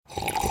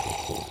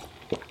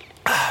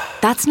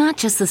That's not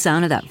just the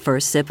sound of that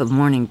first sip of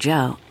Morning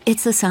Joe.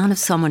 It's the sound of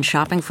someone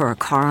shopping for a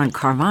car on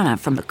Carvana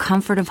from the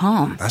comfort of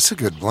home. That's a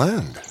good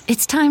blend.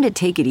 It's time to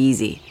take it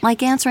easy,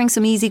 like answering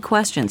some easy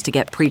questions to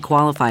get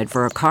pre-qualified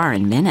for a car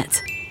in minutes.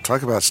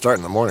 Talk about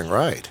starting the morning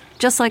right.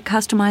 Just like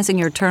customizing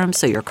your terms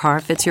so your car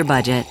fits your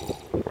budget.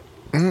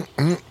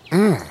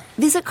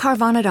 Visit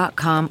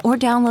Carvana.com or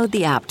download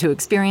the app to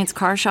experience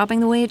car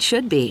shopping the way it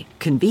should be.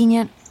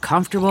 Convenient,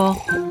 comfortable.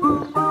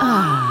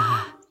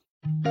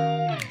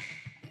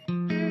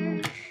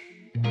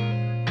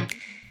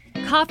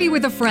 Coffee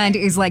with a friend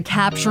is like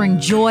capturing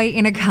joy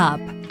in a cup.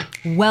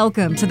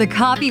 Welcome to the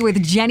Coffee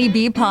with Jenny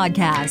B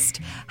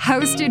podcast,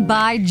 hosted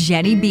by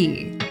Jenny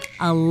B,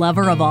 a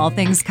lover of all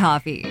things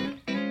coffee.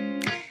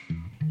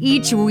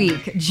 Each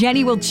week,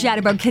 Jenny will chat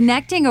about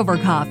connecting over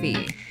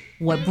coffee,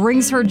 what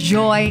brings her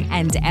joy,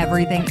 and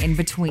everything in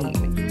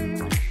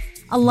between.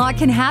 A lot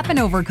can happen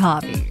over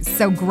coffee,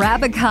 so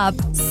grab a cup,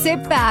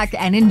 sit back,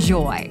 and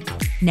enjoy.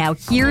 Now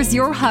here's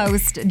your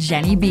host,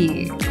 Jenny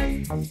B.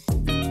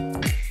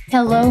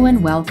 Hello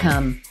and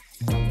welcome.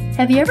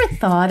 Have you ever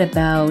thought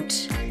about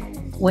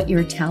what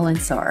your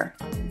talents are?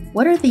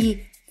 What are the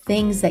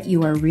things that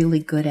you are really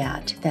good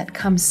at that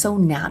come so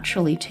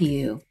naturally to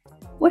you?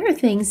 What are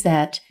things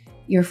that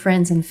your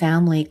friends and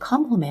family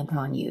compliment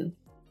on you?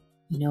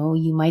 You know,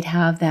 you might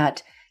have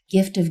that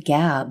gift of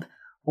gab,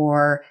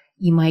 or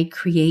you might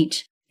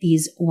create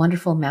these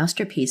wonderful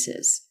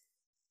masterpieces.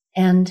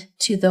 And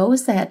to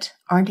those that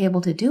aren't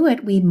able to do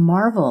it, we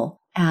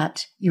marvel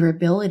at your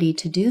ability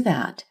to do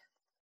that.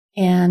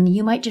 And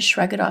you might just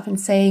shrug it off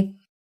and say,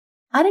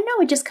 I don't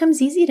know, it just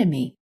comes easy to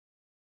me.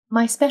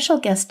 My special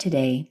guest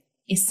today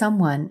is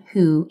someone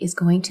who is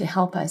going to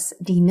help us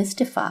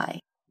demystify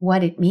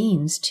what it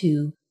means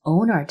to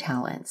own our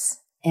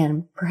talents,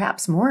 and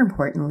perhaps more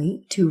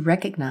importantly, to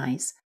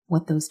recognize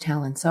what those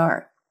talents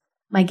are.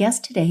 My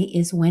guest today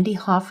is Wendy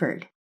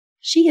Hofford.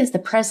 She is the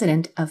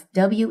president of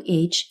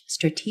WH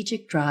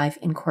Strategic Drive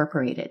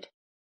Incorporated.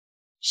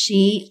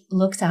 She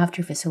looks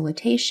after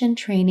facilitation,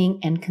 training,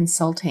 and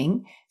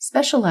consulting,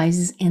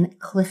 specializes in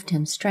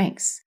Clifton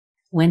strengths.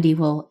 Wendy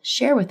will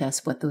share with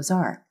us what those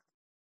are.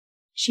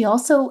 She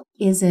also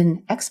is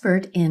an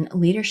expert in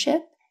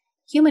leadership,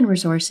 human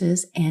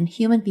resources, and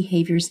human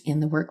behaviors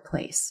in the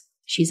workplace.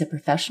 She's a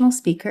professional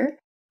speaker,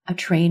 a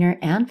trainer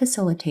and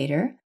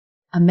facilitator,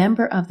 a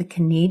member of the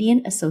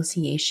Canadian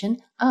Association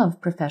of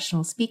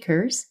Professional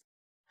Speakers,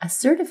 a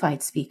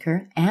certified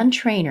speaker and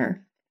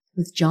trainer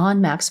with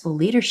John Maxwell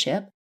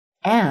Leadership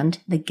and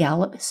the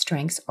Gallup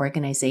Strengths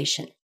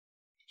Organization.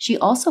 She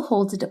also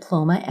holds a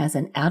diploma as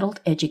an adult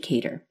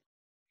educator,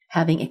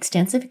 having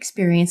extensive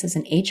experience as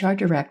an HR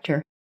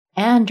director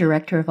and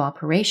director of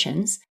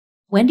operations.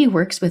 Wendy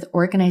works with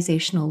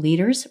organizational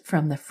leaders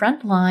from the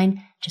front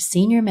line to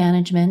senior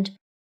management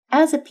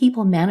as a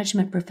people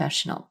management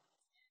professional.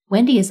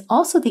 Wendy is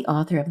also the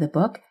author of the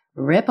book,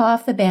 Rip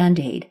Off the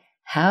Band-Aid,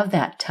 Have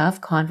That Tough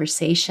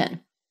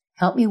Conversation.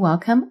 Help me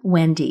welcome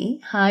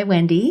Wendy. Hi,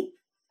 Wendy.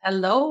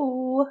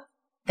 Hello.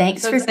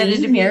 Thanks so for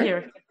being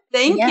here.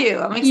 Thank you.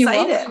 I'm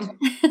excited.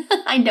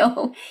 I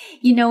know.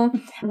 You know,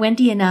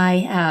 Wendy and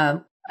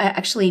I,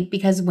 actually,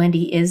 because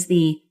Wendy is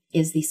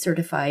the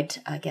certified,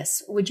 I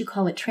guess, would you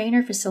call it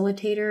trainer,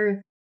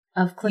 facilitator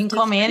of Clifton? You can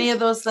call me any of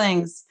those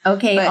things.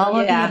 Okay, all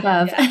of the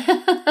above.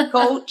 Yeah.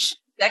 Coach,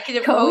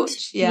 executive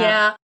coach.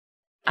 Yeah.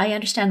 I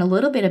understand a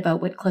little bit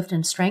about what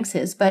Clifton Strengths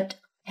is, but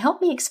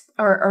help me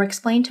or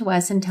explain to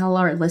us and tell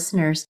our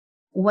listeners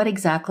what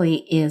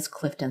exactly is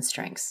Clifton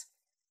Strengths.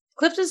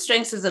 Clifton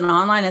Strengths is an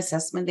online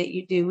assessment that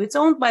you do. It's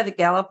owned by the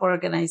Gallup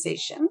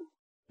organization.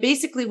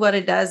 Basically, what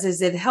it does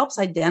is it helps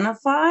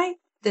identify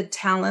the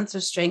talents or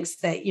strengths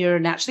that you're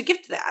naturally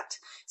gifted at.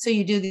 So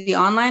you do the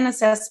online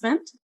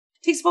assessment.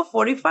 It takes about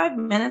 45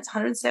 minutes,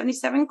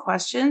 177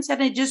 questions.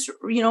 And it just,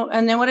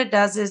 and then what it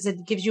does is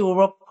it gives you a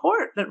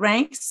report that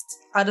ranks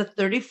out of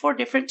 34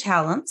 different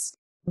talents,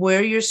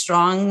 where your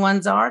strong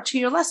ones are to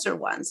your lesser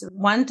ones,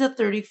 1 to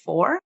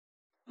 34.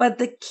 But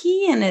the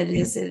key in it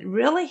is it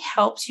really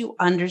helps you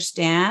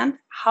understand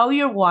how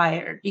you're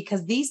wired,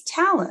 because these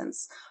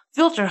talents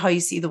filter how you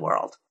see the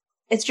world.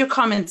 It's your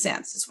common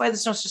sense. That's why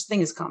there's no such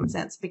thing as common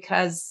sense,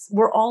 because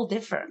we're all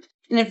different.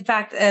 And in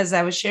fact, as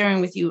I was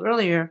sharing with you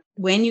earlier,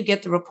 when you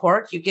get the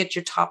report, you get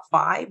your top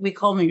 5. We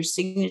call them your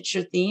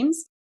signature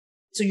themes.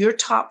 So your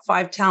top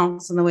 5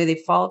 talents and the way they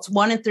fall, it's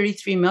 1 in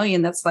 33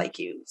 million that's like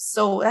you.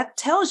 So that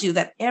tells you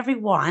that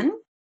everyone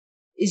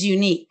is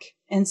unique.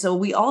 And so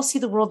we all see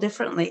the world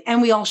differently,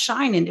 and we all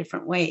shine in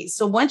different ways.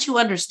 So once you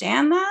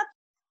understand that,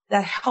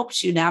 that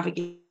helps you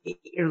navigate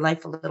your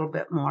life a little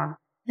bit more.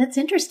 That's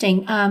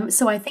interesting.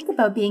 So I think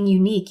about being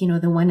unique,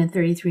 the 1 in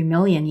 33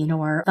 million,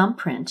 our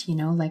thumbprint,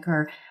 like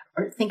or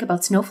think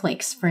about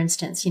snowflakes, for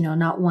instance,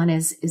 not one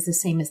is the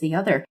same as the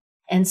other.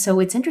 And so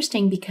it's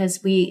interesting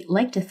because we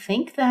like to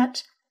think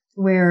that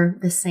we're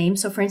the same.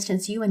 So for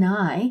instance, you and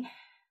I,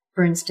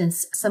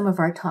 some of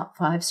our top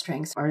 5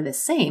 strengths are the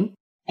same,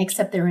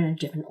 except they're in a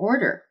different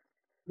order,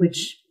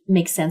 which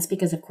makes sense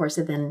because, of course,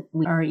 then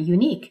we are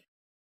unique.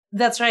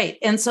 That's right.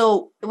 And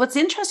so what's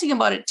interesting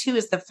about it too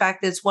is the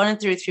fact that it's 1 in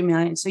 33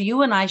 million. So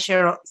you and I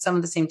share some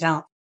of the same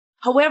talent.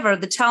 However,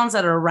 the talents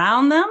that are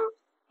around them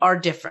are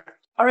different.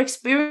 Our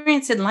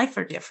experience in life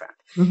are different.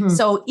 Mm-hmm.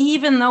 So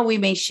even though we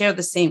may share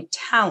the same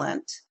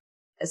talent,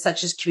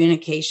 such as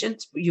communication,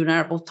 you and I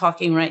are both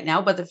talking right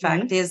now, but the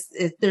fact is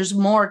there's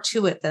more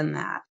to it than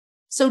that.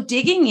 So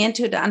digging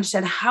into it to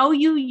understand how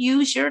you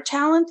use your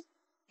talent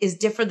is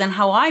different than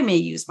how I may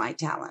use my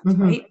talent,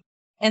 right?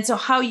 And so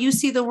how you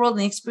see the world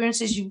and the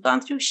experiences you've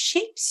gone through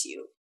shapes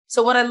you.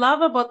 So what I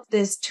love about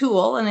this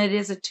tool, and it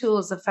is a tool,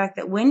 is the fact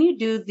that when you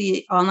do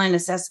the online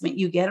assessment,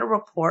 you get a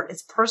report.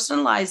 It's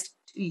personalized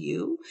to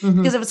you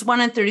because if it's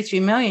 1 in 33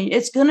 million,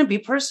 it's going to be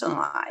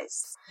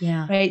personalized.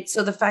 Yeah. Right.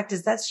 So the fact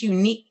is that's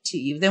unique to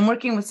you. Then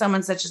working with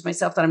someone such as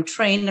myself that I'm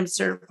trained, I'm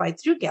certified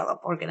through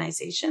Gallup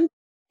organization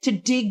to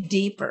dig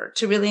deeper,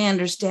 to really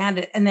understand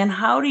it. And then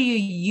how do you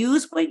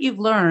use what you've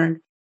learned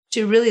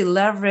to really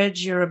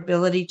leverage your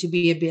ability to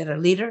be a better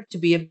leader, to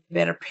be a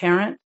better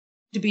parent,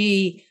 to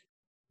be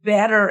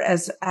better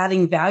as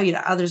adding value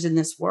to others in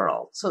this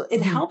world. So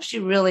it helps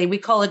you really, we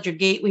call it your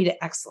gateway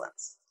to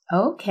excellence.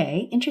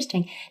 Okay.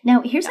 Interesting.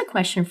 Now, here's a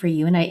question for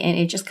you. And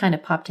it just kind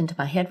of popped into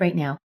my head right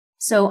now.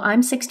 So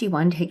I'm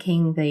 61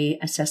 taking the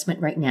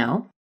assessment right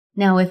now.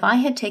 Now, if I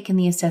had taken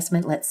the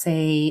assessment, let's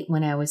say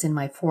when I was in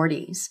my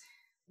 40s,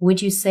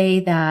 would you say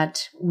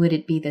that would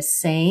it be the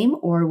same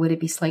or would it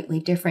be slightly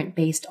different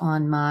based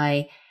on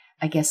my,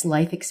 I guess,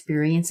 life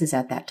experiences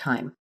at that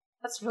time?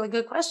 That's a really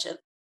good question.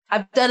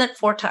 I've done it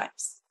 4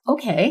 times.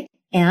 Okay.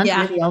 And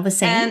were they all the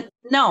same? And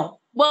no.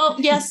 Well,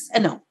 yes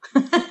and no.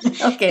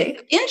 Okay.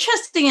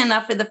 Interesting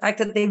enough in the fact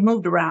that they've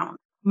moved around.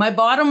 My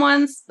bottom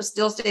ones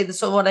still stay.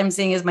 So what I'm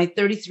saying is my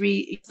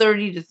 30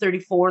 to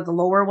 34, the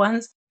lower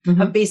ones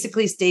have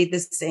basically stayed the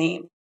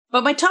same.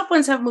 But my top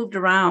ones have moved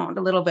around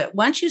a little bit.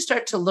 Once you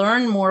start to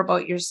learn more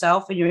about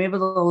yourself and you're able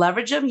to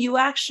leverage them, you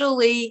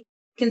actually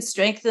can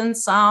strengthen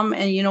some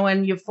and,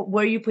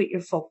 where you put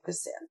your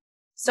focus in.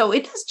 So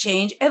it does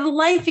change. And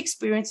life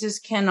experiences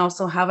can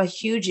also have a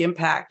huge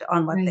impact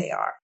on what they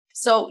are.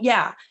 So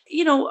yeah,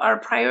 our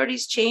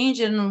priorities change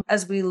and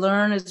as we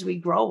learn, as we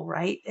grow,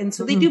 right? And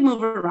so they do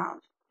move around.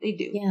 They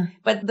do. Yeah.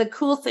 But the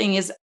cool thing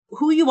is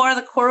who you are,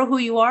 the core of who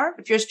you are.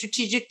 If you're a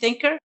strategic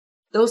thinker,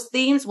 those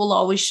themes will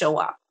always show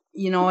up,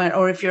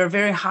 or if you're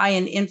very high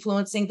in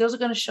influencing, those are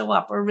going to show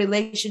up, or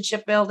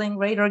relationship building,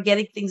 right? Or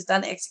getting things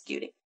done,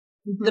 executing.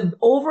 The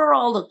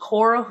overall, the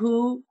core of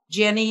who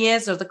Jenny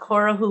is, or the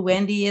core of who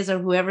Wendy is, or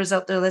whoever's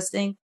out there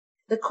listening,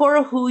 the core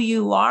of who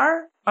you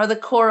are the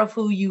core of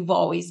who you've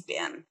always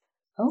been.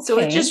 Okay. So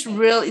it just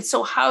really,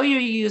 so how you're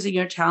using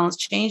your talents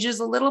changes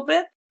a little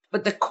bit,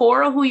 but the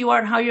core of who you are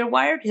and how you're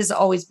wired has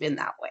always been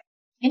that way.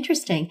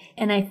 Interesting.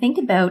 And I think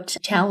about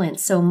talent.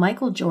 So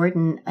Michael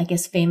Jordan, I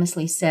guess,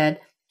 famously said,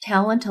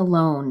 talent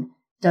alone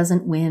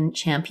doesn't win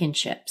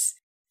championships.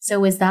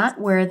 So is that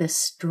where the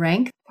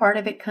strength part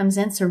of it comes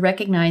in? So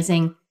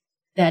recognizing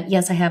that,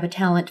 yes, I have a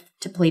talent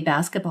to play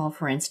basketball,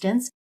 for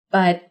instance,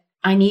 but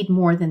I need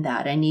more than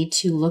that. I need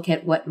to look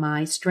at what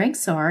my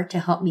strengths are to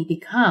help me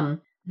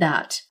become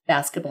that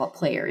basketball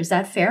player. Is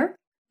that fair?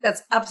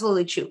 That's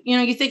absolutely true.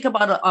 You think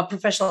about a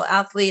professional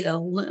athlete, an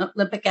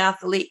Olympic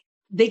athlete,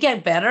 they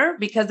get better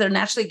because they're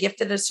naturally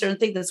gifted at a certain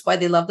thing. That's why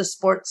they love the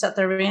sports that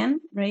they're in,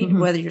 right?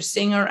 Whether you're a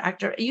singer,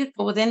 actor, you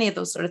go with any of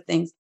those sort of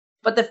things.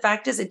 But the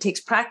fact is it takes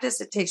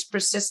practice, it takes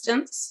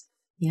persistence,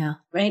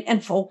 right?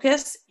 And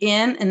focus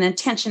in and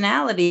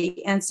intentionality.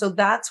 And so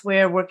that's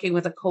where working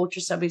with a coach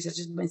or somebody such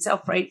as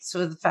myself, right?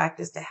 So the fact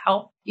is to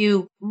help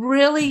you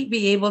really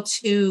be able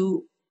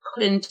to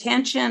put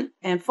intention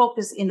and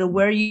focus into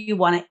where you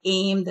want to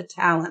aim the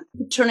talent,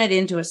 turn it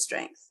into a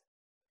strength.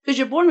 Because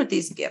you're born with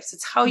these gifts.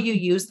 It's how you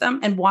use them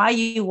and why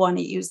you want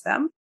to use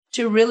them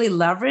to really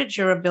leverage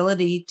your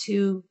ability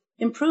to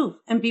improve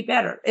and be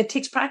better. It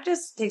takes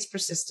practice, it takes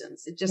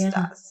persistence. It just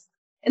does.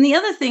 And the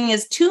other thing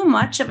is too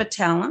much of a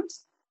talent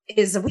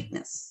is a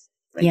weakness.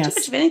 Right? Too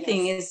much of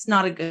anything is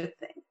not a good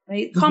thing.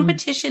 Right?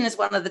 Competition is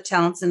one of the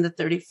talents in the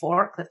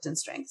 34 Clifton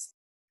Strengths.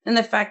 And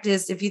the fact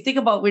is, if you think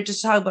about, we're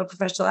just talking about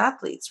professional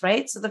athletes,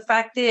 right? So the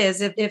fact is,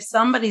 if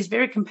somebody's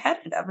very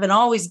competitive and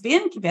always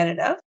been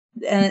competitive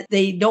and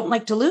they don't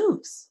like to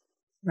lose.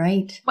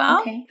 Right.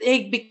 Well,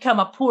 they become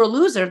a poor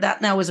loser.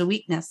 That now is a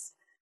weakness.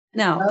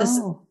 Now,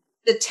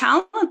 the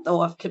talent,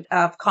 though,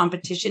 of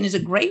competition is a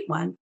great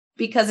one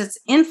because it's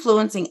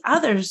influencing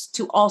others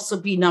to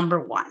also be number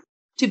one,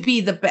 to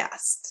be the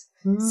best.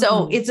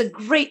 So it's a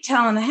great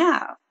talent to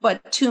have,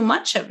 but too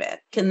much of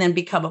it can then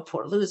become a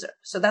poor loser.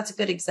 So that's a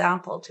good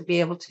example to be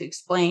able to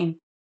explain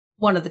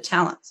one of the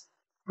talents.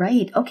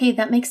 Right. Okay.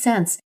 That makes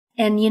sense.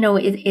 And,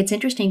 it's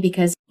interesting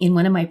because in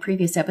one of my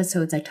previous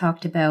episodes, I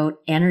talked about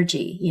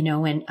energy,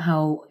 and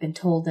how I've been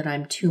told that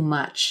I'm too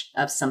much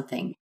of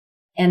something.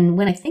 And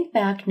when I think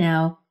back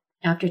now,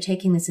 after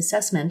taking this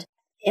assessment,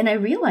 and I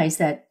realized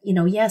that,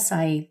 yes,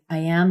 I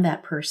am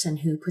that person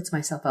who puts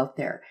myself out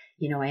there.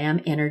 I am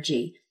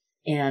energy.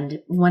 And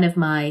one of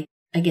my,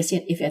 I guess,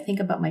 if I think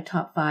about my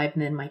top 5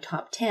 and then my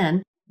top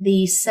 10,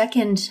 the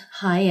second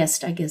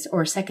highest, I guess,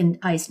 or second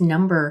highest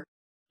number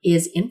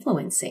is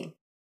influencing.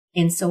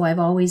 And so I've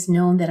always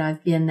known that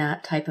I've been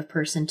that type of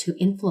person to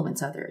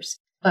influence others,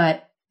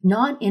 but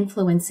not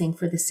influencing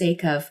for the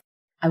sake of,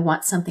 I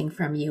want something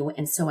from you,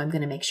 and so I'm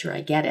going to make sure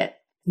I get it.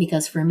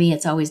 Because for me,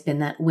 it's always been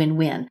that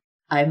win-win.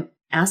 I'm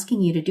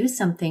asking you to do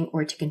something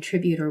or to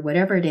contribute or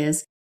whatever it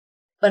is,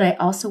 but I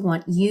also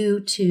want you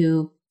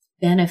to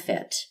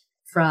benefit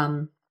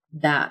from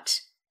that.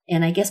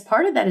 And I guess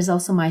part of that is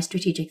also my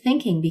strategic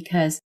thinking,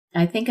 because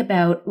I think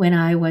about when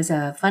I was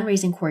a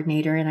fundraising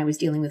coordinator and I was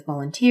dealing with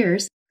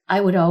volunteers,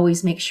 I would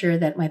always make sure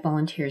that my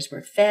volunteers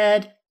were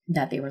fed,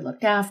 that they were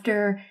looked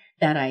after,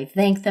 that I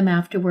thanked them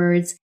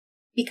afterwards,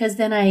 because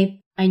then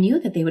I knew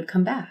that they would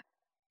come back.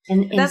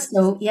 And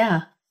so,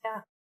 yeah.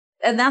 Yeah.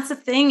 And that's the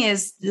thing,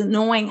 is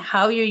knowing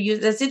how you're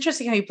using. That's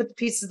interesting how you put the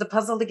pieces of the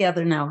puzzle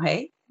together now,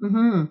 hey?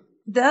 Mm-hmm.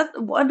 That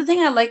one thing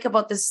I like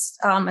about this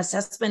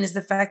assessment is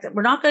the fact that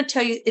we're not going to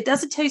tell you, it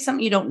doesn't tell you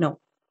something you don't know.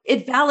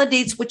 It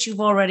validates what you've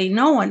already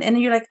known. And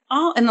you're like,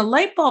 oh, and the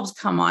light bulbs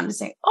come on and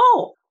say,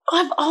 oh,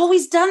 I've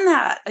always done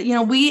that. You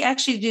know, we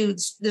actually do,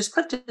 there's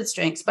Clifton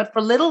strengths, but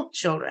for little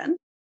children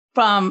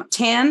from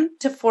 10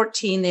 to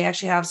 14, they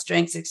actually have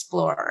Strengths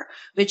Explorer,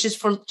 which is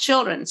for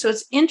children. So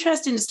it's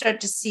interesting to start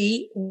to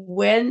see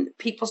when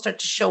people start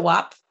to show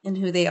up and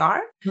who they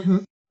are. Mm-hmm.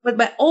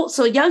 But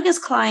so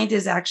youngest client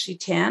is actually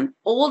 10.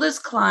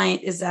 Oldest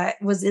client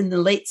was in the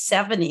late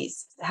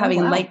 70s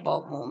having light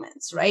bulb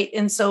moments, right?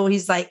 And so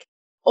he's like,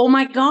 oh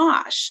my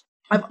gosh,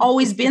 I've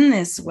always been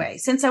this way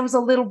since I was a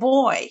little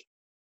boy.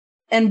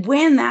 And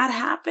when that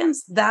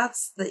happens,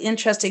 that's the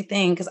interesting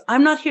thing, because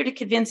I'm not here to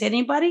convince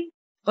anybody.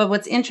 But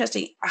what's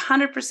interesting,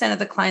 100% of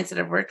the clients that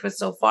I've worked with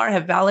so far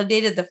have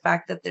validated the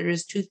fact that there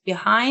is truth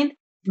behind.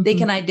 Mm-hmm. They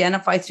can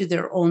identify through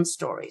their own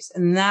stories.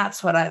 And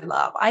that's what I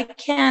love. I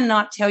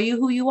cannot tell you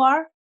who you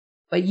are,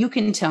 but you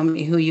can tell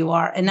me who you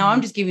are. And now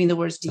I'm just giving the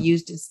words to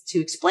use to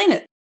explain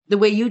it. The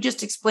way you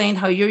just explained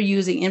how you're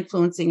using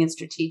influencing and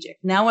strategic.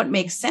 Now it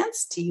makes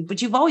sense to you,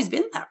 but you've always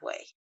been that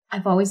way.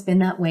 I've always been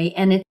that way.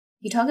 And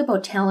you talk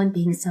about talent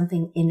being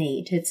something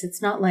innate.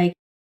 It's not like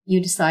you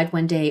decide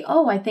one day,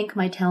 oh, I think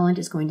my talent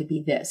is going to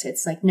be this.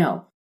 It's like,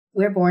 no,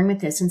 we're born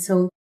with this. And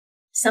so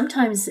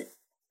sometimes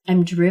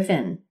I'm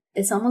driven.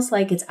 It's almost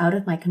like it's out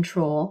of my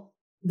control,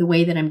 the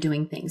way that I'm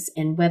doing things,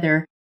 and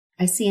whether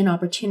I see an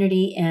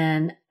opportunity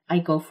and I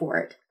go for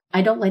it.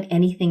 I don't let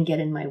anything get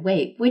in my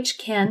way, which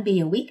can be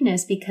a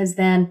weakness, because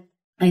then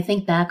I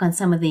think back on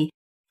some of the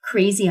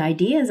crazy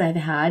ideas I've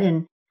had,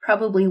 and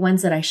probably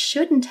ones that I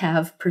shouldn't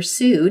have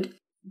pursued,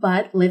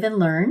 but live and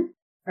learn.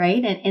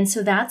 Right. And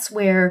so that's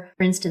where,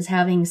 for instance,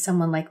 having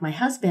someone like my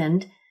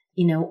husband,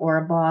 you know, or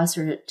a boss,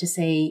 or to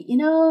say, you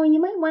know,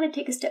 you might want to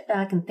take a step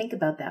back and think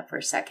about that for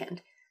a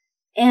second.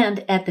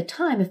 And at the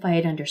time, if I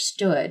had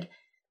understood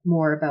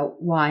more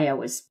about why I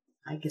was,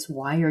 I guess,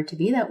 wired to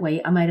be that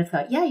way, I might have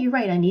thought, yeah, you're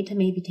right. I need to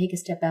maybe take a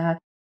step back,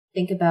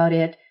 think about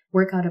it,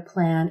 work out a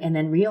plan, and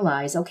then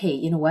realize, okay,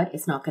 you know what?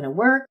 It's not going to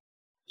work.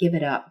 Give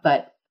it up,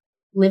 but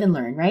live and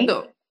learn, right?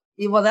 So,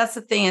 well, that's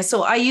the thing. And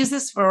so I use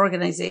this for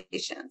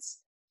organizations.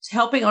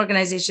 Helping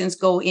organizations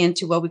go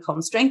into what we call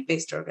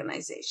strength-based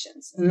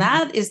organizations. And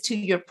that is, to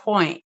your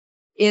point,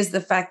 is the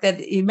fact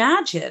that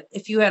imagine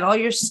if you had all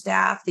your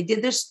staff, they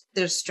did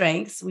their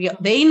strengths.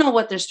 They know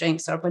what their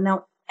strengths are, but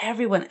now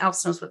everyone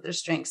else knows what their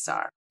strengths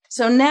are.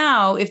 So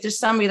now if there's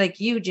somebody like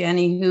you,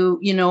 Jenny, who,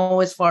 you know,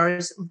 as far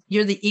as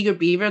you're the eager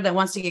beaver that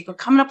wants to get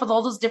coming up with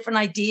all those different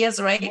ideas,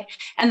 right?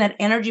 And that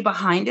energy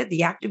behind it,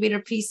 the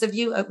activator piece of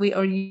you, we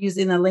are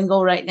using the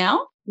lingo right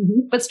now.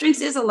 Mm-hmm. But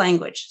strengths is a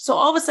language. So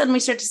all of a sudden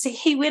we start to say,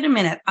 hey, wait a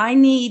minute. I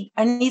need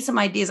some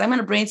ideas. I'm going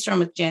to brainstorm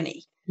with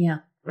Jenny. Yeah.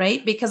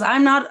 Right. Because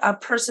I'm not a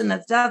person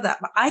that does that,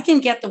 but I can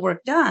get the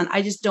work done.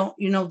 I just don't,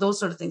 you know, those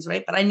sort of things.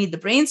 Right. But I need the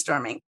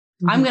brainstorming.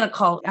 Mm-hmm. I'm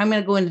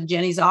going to go into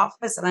Jenny's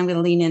office and I'm going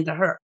to lean into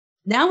her.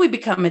 Now we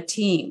become a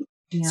team.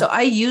 Yeah. So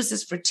I use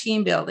this for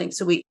team building.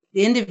 So we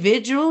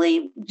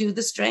individually do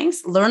the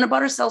strengths, learn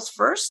about ourselves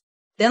first.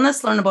 Then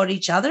let's learn about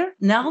each other.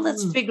 Now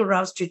let's figure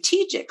out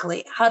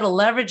strategically how to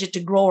leverage it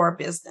to grow our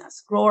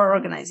business, grow our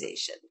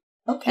organization.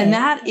 Okay. And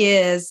that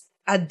is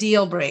a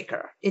deal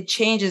breaker. It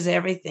changes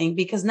everything,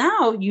 because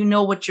now you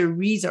know what your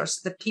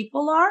resources, the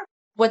people are,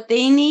 what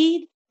they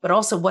need, but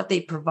also what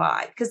they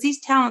provide. Because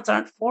these talents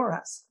aren't for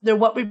us. They're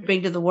what we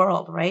bring to the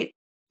world, right?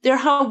 They're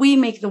how we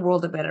make the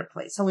world a better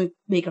place. How we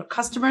make our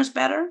customers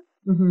better,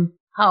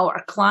 how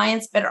our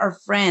clients better, our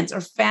friends,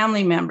 our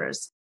family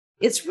members.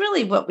 It's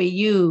really what we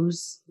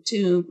use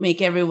to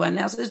make everyone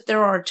else.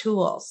 There are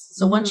tools.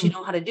 So once you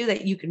know how to do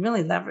that, you can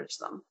really leverage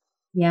them.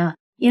 Yeah.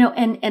 You know,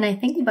 and I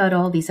think about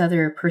all these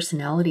other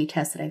personality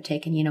tests that I've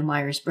taken, you know,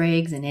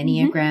 Myers-Briggs and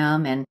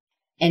Enneagram,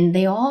 and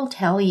they all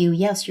tell you,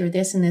 yes, you're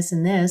this and this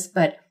and this,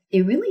 but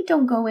they really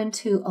don't go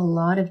into a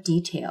lot of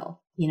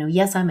detail. You know,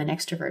 yes, I'm an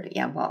extrovert.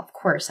 Yeah, well, of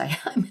course I'm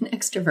an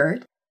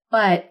extrovert.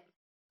 But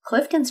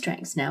Clifton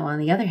Strengths now, on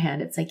the other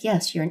hand, it's like,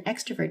 yes, you're an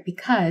extrovert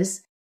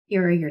because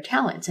here are your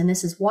talents. And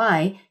this is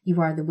why you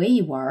are the way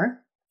you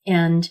are.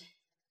 And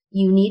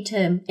you need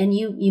to, and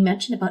you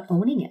mentioned about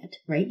owning it,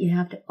 right? You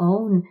have to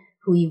own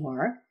who you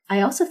are.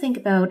 I also think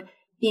about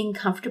being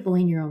comfortable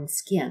in your own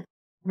skin.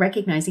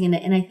 recognizing,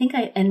 and I think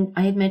I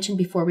had mentioned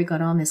before we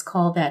got on this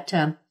call that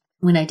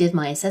when I did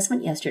my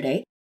assessment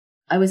yesterday,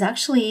 I was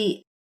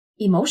actually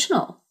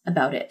emotional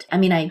about it. I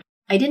mean, I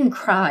didn't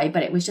cry,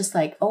 but it was just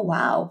like, oh,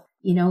 wow.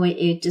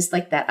 It just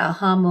like that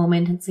aha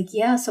moment. It's like,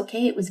 yes,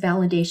 okay, it was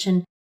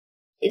validation.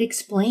 It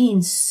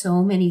explains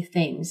so many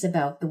things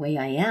about the way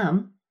I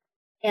am.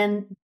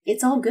 And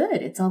it's all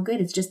good. It's all good.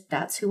 It's just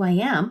that's who I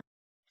am.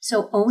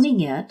 So owning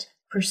it,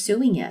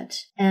 pursuing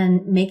it,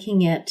 and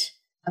making it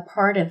a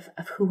part of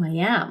who I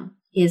am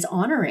is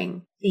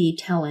honoring the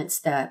talents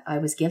that I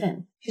was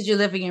given. Because you're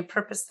living your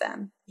purpose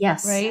then.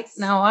 Yes. Right?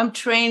 Now, I'm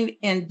trained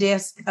in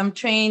DISC. I'm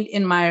trained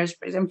in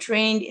Myers-Briggs. I'm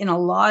trained in a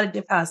lot of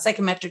different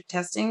psychometric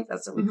testing.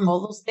 That's what we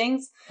call those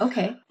things.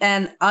 Okay.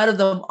 And out of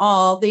them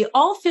all, they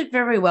all fit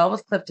very well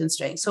with Clifton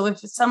Strengths. So if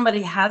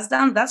somebody has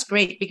them, that's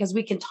great because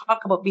we can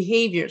talk about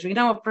behaviors. We can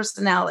talk about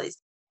personalities,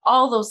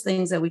 all those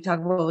things that we talk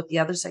about with the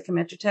other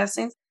psychometric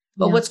testings.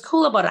 But what's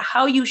cool about it,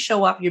 how you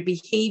show up, your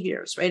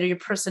behaviors, right, or your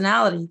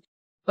personality.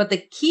 But the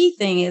key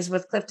thing is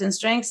with Clifton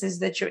Strengths is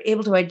that you're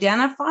able to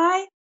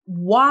identify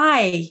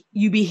why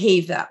you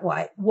behave that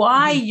way,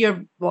 why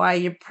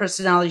your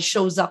personality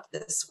shows up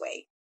this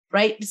way,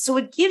 right? So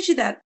it gives you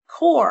that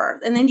core,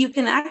 and then you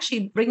can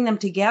actually bring them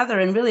together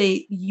and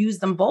really use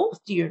them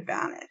both to your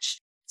advantage.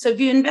 So if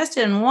you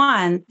invested in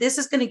one, this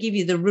is going to give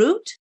you the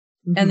root,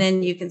 and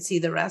then you can see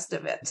the rest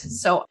of it.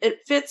 So it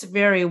fits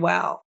very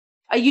well.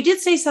 You did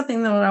say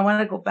something though that I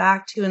want to go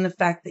back to, in the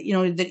fact that,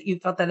 that you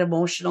felt that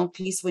emotional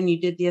piece when you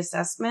did the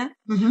assessment.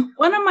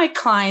 One of my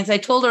clients, I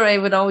told her I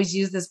would always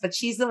use this, but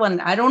she's the one,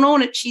 I don't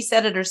own it. She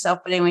said it herself,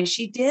 but anyway,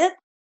 she did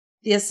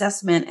the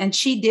assessment and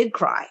she did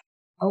cry.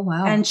 Oh,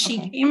 wow. And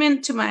she came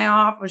into my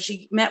office,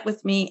 she met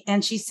with me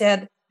and she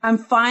said, I'm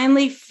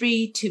finally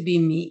free to be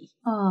me.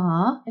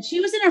 Aww. And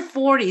she was in her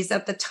 40s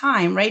at the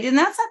time, right? And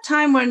that's that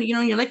time when,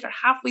 you're like, you're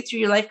halfway through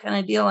your life kind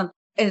of deal. And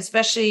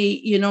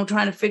especially,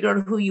 trying to figure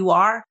out who you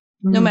are.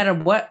 No matter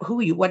what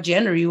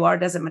gender you are,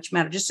 doesn't much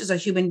matter. Just as a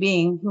human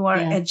being who are.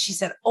 Yeah. And she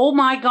said, oh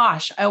my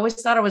gosh, I always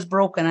thought I was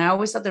broken. I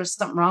always thought there was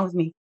something wrong with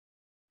me.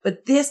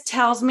 But this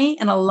tells me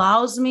and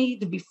allows me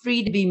to be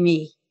free to be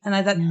me. And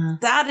I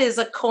thought that is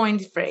a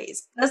coined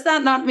phrase. Does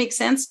that not make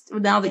sense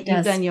now that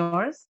you've done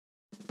yours?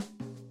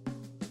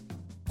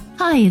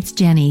 Hi, it's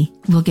Jenny.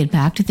 We'll get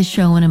back to the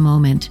show in a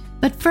moment.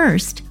 But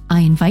first,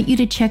 I invite you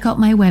to check out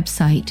my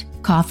website,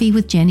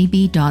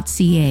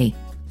 coffeewithjennyb.ca.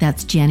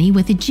 That's Jenny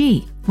with a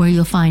G, where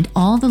you'll find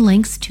all the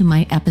links to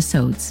my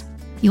episodes.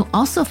 You'll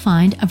also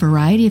find a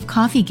variety of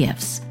coffee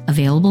gifts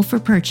available for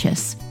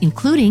purchase,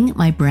 including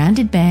my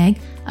branded bag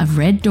of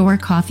Red Door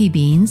coffee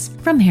beans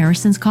from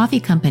Harrison's Coffee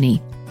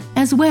Company.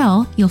 As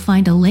well, you'll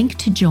find a link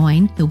to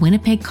join the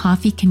Winnipeg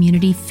Coffee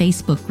Community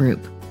Facebook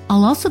group.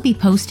 I'll also be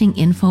posting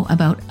info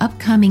about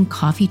upcoming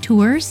coffee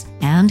tours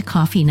and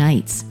coffee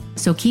nights,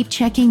 so keep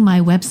checking my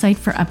website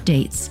for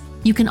updates.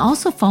 You can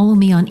also follow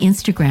me on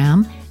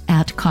Instagram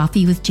at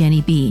Coffee with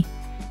Jenny B.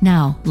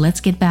 Now, let's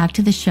get back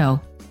to the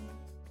show.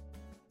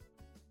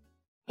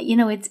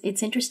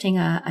 It's interesting.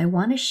 I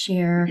want to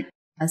share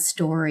a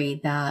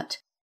story that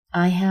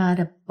I had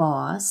a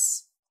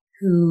boss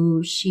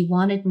who she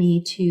wanted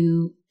me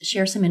to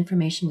share some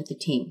information with the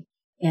team.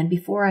 And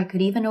before I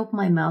could even open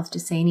my mouth to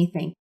say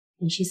anything,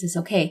 and she says,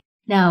 okay,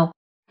 now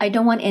I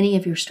don't want any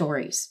of your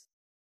stories.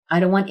 I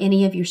don't want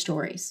any of your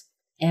stories.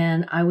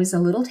 And I was a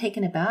little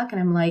taken aback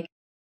and I'm like,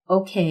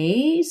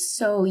 okay,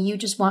 so you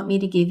just want me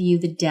to give you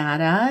the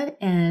data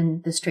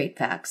and the straight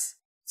facts.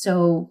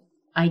 So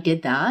I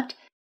did that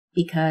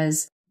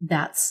because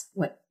that's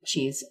what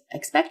she's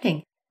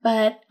expecting.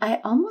 But I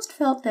almost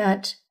felt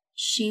that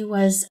she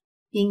was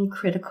being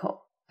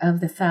critical of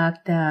the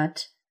fact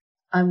that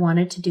I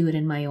wanted to do it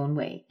in my own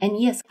way.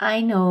 And yes,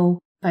 I know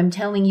if I'm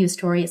telling you a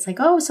story, it's like,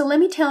 oh, so let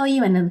me tell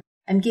you. And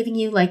I'm giving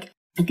you like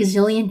a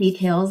gazillion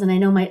details. And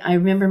I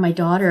remember my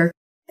daughter.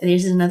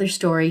 There's another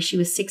story. She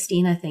was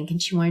 16, I think, and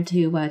she wanted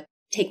to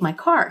take my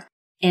car.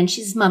 And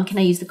she says, Mom, can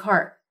I use the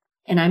car?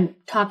 And I'm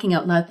talking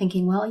out loud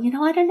thinking, well,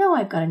 I don't know.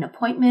 I've got an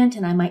appointment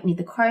and I might need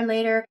the car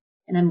later.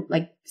 And I'm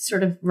like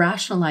sort of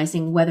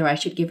rationalizing whether I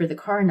should give her the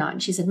car or not.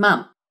 And she said,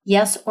 Mom,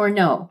 yes or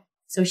no.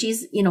 So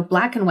she's,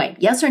 black and white.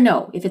 Yes or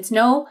no. If it's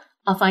no,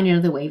 I'll find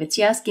another way. If it's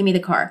yes, give me the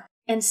car.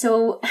 And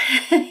so,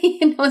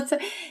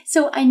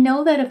 so I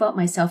know that about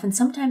myself. And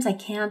sometimes I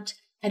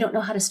don't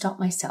know how to stop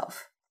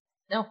myself.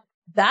 No.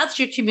 That's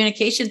your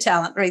communication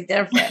talent right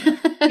there, friend.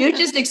 You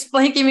just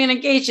explain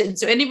communication.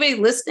 So anybody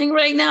listening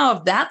right now,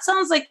 if that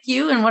sounds like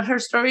you and what her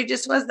story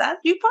just was, that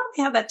you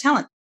probably have that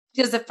talent.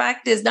 Because the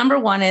fact is, number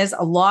one is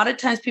a lot of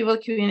times people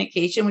with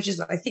communication, which is,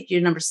 I think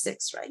you're number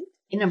 6, right?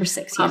 You're number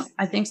 6, yes.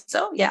 I think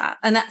so. Yeah.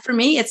 And that for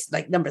me, it's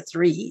like number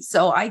 3.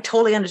 So I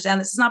totally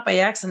understand. This is not by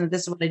accident.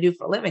 This is what I do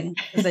for a living,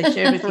 as I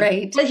shared with you.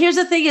 Right. But here's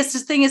the thing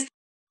is,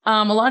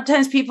 a lot of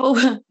times people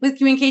with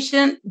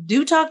communication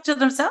do talk to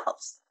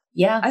themselves.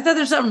 Yeah. I thought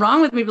there's something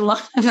wrong with me,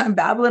 but I'm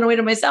babbling away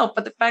to myself.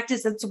 But the fact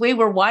is, that's the way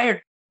we're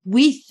wired.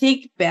 We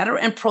think better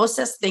and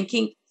process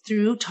thinking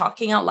through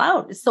talking out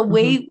loud. It's the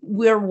way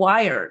we're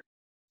wired.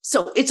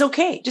 So it's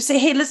okay. Just say,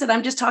 hey, listen,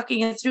 I'm just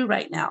talking it through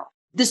right now.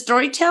 The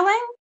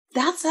storytelling,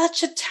 That's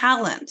such a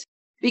talent,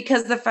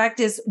 because the fact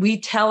is we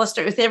tell a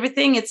story with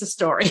everything. It's a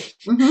story.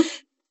 Mm-hmm.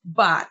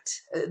 But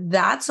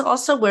that's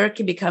also where it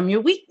can become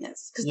your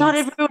weakness, because not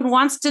Yes. everyone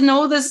wants to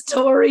know the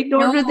story,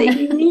 nor No. do they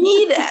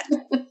need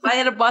it. I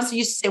had a boss who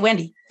used to say,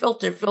 Wendy,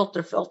 filter,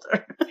 filter,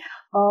 filter.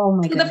 Oh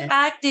my So goodness. the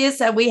fact is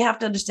that we have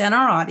to understand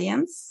our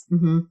audience.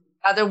 Mm-hmm.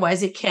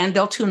 Otherwise,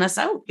 they'll tune us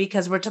out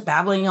because we're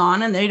babbling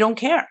on and they don't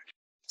care.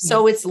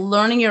 So it's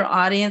learning your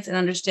audience and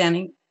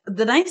understanding.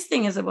 The nice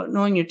thing is about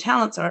knowing your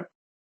talents are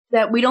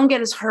that we don't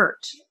get as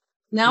hurt.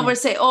 Now we're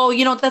saying,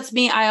 oh, that's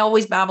me. I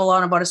always babble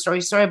on about a story.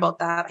 Sorry about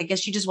that. I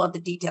guess you just want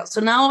the details. So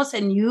now all of a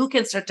sudden you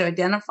can start to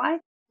identify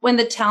when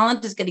the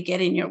talent is going to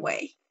get in your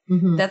way.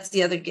 Mm-hmm. That's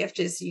the other gift,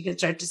 is you can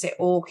start to say,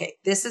 oh, okay,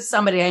 this is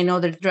somebody I know,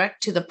 they're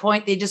direct to the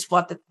point. They just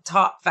want the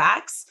top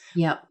facts.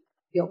 Yep.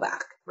 Peel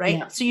back, right?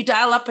 Yeah. So you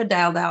dial up and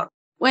dial down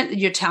when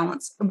your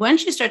talents.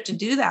 Once you start to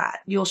do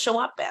that, you'll show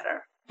up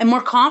better and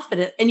more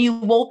confident, and you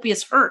won't be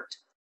as hurt.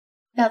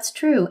 That's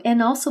true.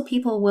 And also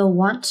people will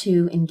want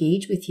to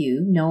engage with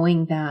you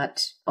knowing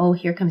that, oh,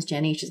 here comes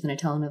Jenny. She's going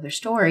to tell another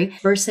story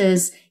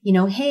versus,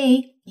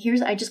 hey,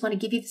 I just want to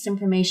give you this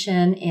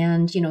information.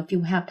 And, if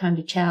you have time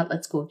to chat,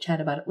 let's go chat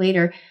about it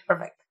later.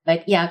 Perfect.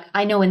 But yeah,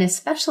 I know. And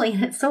especially,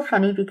 it's so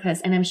funny because,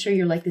 and I'm sure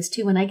you're like this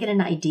too, when I get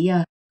an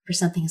idea for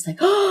something, it's like,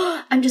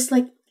 oh, I'm just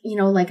like,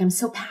 I'm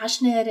so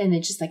passionate. And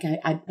it's just like,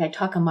 I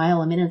talk a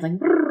mile a minute, like,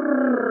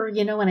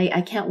 and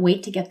I can't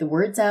wait to get the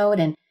words out.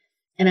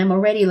 And I'm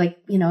already like,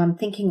 I'm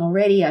thinking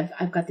already,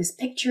 I've got this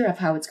picture of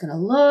how it's going to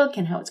look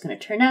and how it's going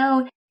to turn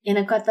out. And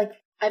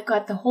I've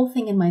got the whole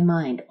thing in my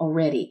mind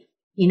already.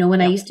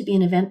 When I used to be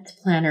an event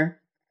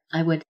planner,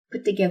 I would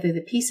put together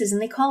the pieces,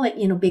 and they call it,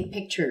 big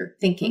picture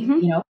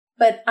thinking,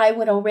 but I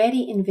would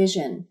already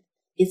envision,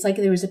 it's like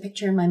there was a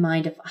picture in my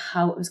mind of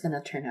how it was going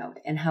to turn out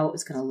and how it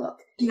was going to look.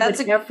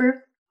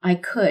 Whatever I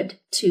could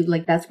to,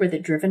 like, that's where the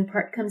driven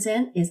part comes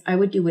in, is I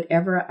would do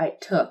whatever I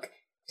took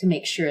to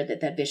make sure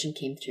that vision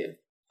came true.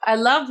 I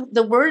love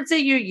the words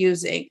that you're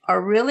using are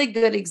really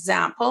good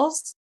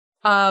examples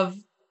of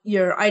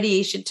your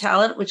ideation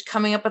talent, which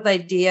coming up with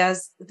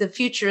ideas, the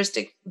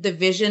futuristic, the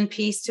vision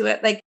piece to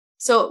it.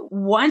 So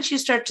once you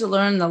start to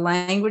learn the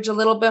language a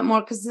little bit more,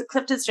 because the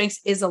Clifton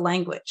Strengths is a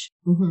language.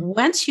 Mm-hmm.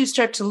 Once you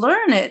start to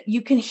learn it,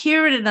 you can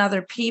hear it in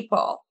other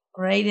people,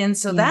 right? And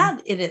so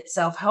that in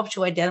itself helps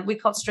you identify. We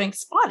call it strength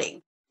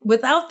spotting.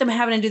 Without them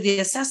having to do the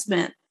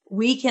assessment,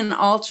 we can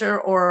alter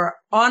or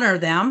honor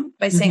them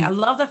by saying, I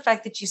love the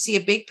fact that you see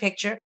a big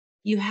picture.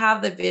 You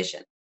have the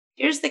vision.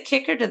 Here's the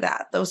kicker to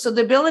that, though. So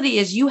the ability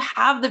is you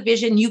have the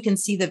vision. You can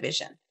see the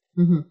vision.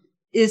 Mm-hmm.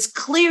 It's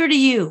clear to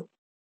you.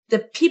 The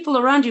people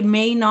around you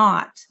may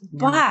not,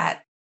 but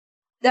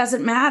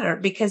doesn't matter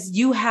because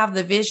you have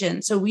the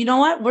vision. So you know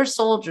what? We're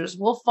soldiers.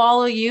 We'll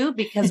follow you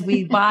because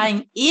we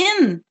buying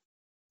in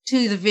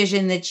to the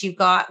vision that you've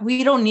got.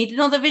 We don't need to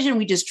know the vision.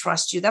 We just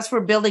trust you. That's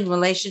where building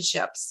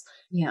relationships.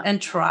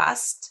 And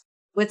trust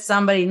with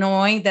somebody,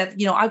 knowing that,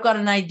 I've got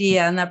an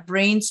idea, and that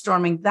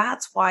brainstorming.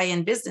 That's why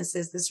in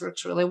businesses, this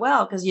works really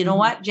well. Because you know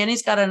what?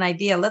 Jenny's got an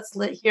idea. Let's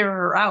hear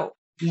her out.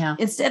 Yeah.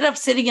 Instead of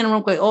sitting in a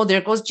room going, oh,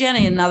 there goes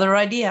Jenny, another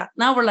idea.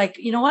 Now we're like,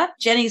 you know what?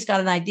 Jenny's got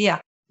an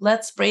idea.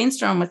 Let's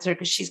brainstorm with her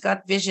because she's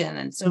got vision.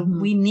 And so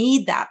we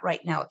need that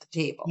right now at the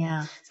table.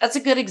 Yeah. That's a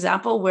good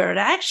example where it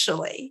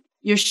actually,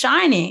 you're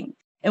shining.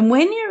 And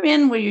when you're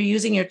in where you're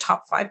using your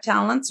top 5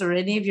 talents or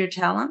any of your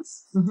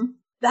talents,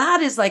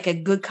 that is like a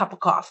good cup of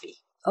coffee.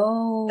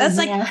 Oh, that's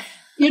like,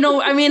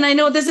 I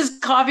know this is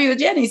coffee with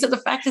Jenny. So the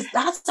fact is,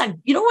 that's like,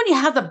 when you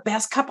have the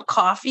best cup of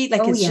coffee,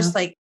 like just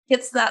like,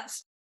 it's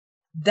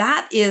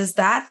that is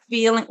that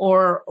feeling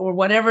or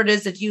whatever it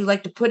is that you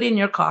like to put in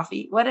your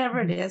coffee, whatever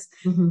it is,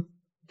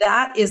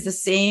 that is the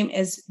same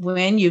as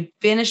when you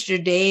finished your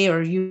day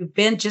or you've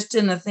been just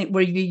in a thing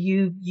where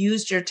you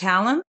used your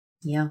talent.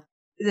 Yeah.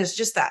 There's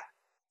just that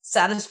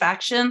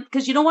satisfaction.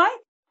 Because you know why?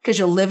 Because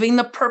you're living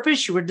the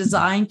purpose you were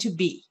designed to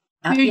be.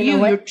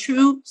 Your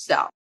true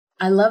self.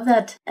 I love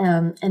that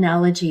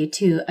analogy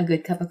to a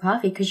good cup of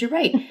coffee, because you're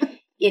right.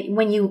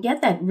 When you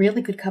get that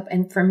really good cup,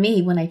 and for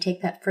me, when I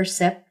take that first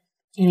sip,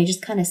 and it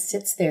just kind of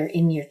sits there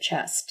in your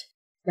chest,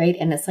 right?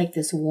 And it's like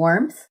this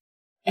warmth,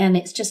 and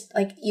it's just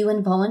like you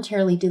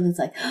involuntarily do this,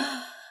 like,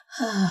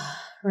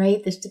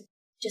 right? There's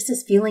just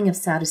this feeling of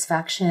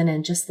satisfaction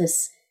and just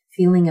this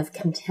feeling of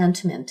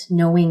contentment,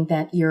 knowing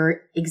that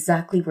you're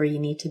exactly where you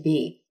need to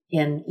be.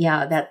 And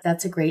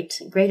that's a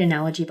great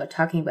analogy about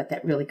talking about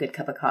that really good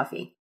cup of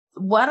coffee.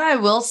 What I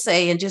will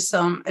say, and just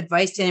some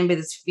advice to anybody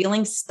that's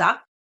feeling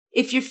stuck,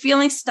 if you're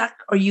feeling stuck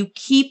or you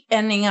keep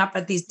ending up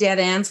at these dead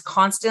ends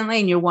constantly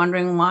and you're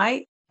wondering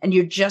why, and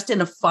you're just in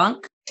a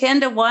funk,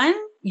 10-1,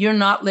 you're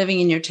not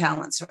living in your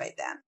talents right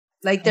then.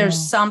 Like there's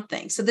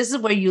something. So this is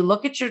where you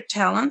look at your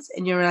talents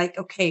and you're like,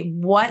 okay,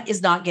 what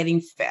is not getting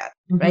fed,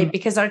 right?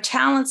 Because our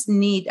talents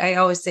need, I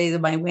always say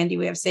that my Wendy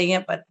way of saying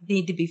it, but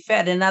need to be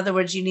fed. In other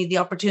words, you need the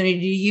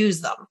opportunity to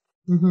use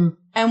them.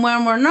 And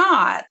when we're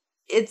not,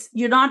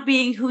 you're not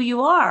being who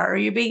you are, or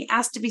you're being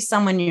asked to be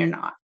someone you're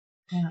not.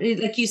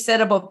 Yeah. Like you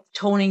said about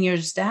toning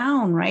yours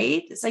down,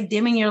 right? It's like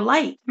dimming your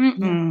light.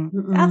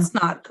 That's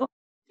not cool.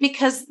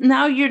 because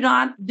now you're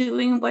not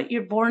doing what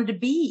you're born to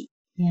be.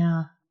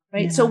 Yeah.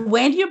 Right. Yeah. So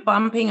when you're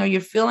bumping or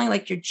you're feeling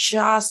like you're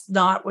just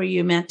not where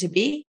you're meant to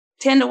be,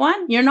 10 to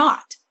 1, you're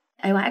not.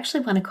 I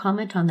actually want to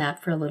comment on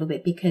that for a little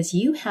bit, because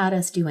you had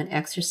us do an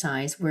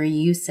exercise where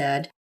you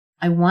said,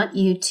 I want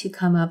you to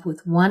come up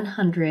with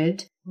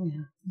 100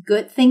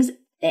 good things.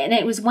 And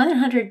it was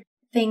 100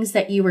 things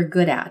that you were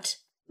good at.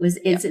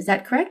 Is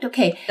that correct?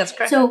 Okay. That's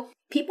correct. So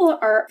people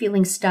are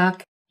feeling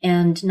stuck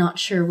and not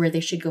sure where they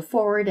should go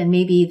forward, and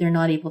maybe they're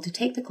not able to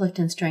take the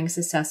Clifton Strengths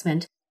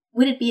assessment.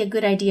 Would it be a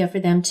good idea for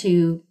them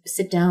to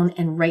sit down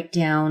and write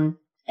down?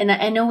 And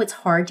I know it's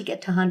hard to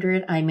get to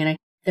 100. I mean,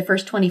 the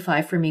first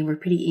 25 for me were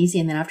pretty easy.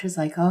 And then after it's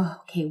like,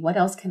 oh, okay, what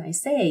else can I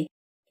say?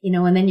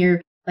 And then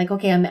you're like,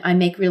 okay, I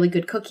make really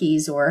good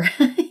cookies, or,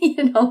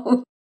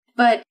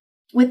 but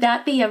would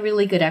that be a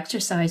really good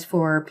exercise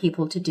for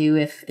people to do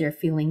if they're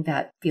feeling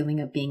that feeling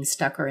of being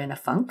stuck or in a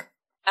funk?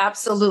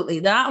 Absolutely.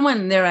 That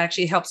one there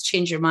actually helps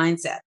change your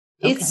mindset.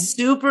 Okay. It's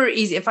super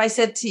easy. If I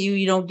said to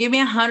you, give me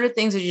 100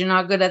 things that you're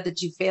not good at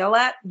that you fail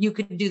at, you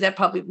could do that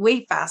probably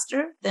way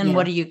faster than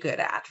what are you good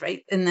at,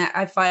 right? And that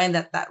I find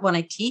that when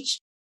I teach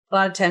a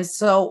lot of times,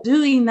 so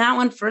doing that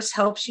one first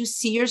helps you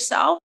see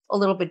yourself a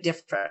little bit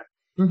different.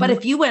 Mm-hmm. But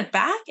if you went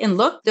back and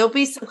looked, there'll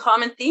be some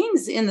common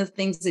themes in the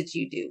things that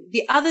you do.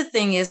 The other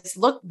thing is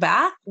look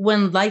back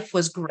when life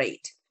was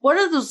great. What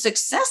are those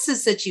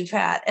successes that you've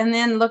had? And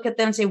then look at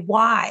them and say,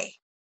 why?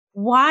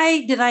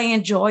 Why did I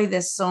enjoy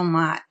this so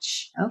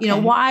much? Okay.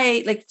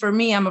 Why, like for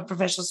me, I'm a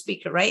professional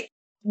speaker, right?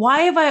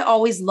 Why have I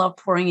always loved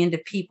pouring into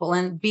people,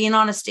 and being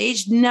on a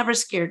stage never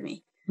scared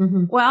me?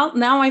 Mm-hmm. Well,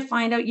 now I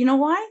find out,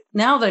 why?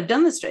 Now that I've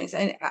done the strengths,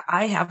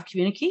 I have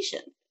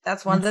communication.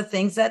 That's one of the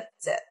things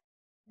that's it.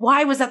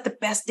 Why was that the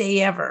best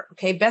day ever?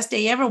 Okay. Best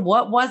day ever.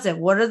 What was it?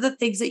 What are the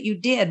things that you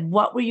did?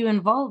 What were you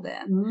involved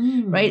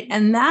in? Right.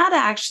 And that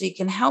actually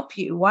can help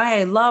you. Why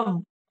I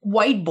love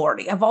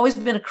whiteboarding. I've always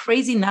been a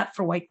crazy nut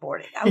for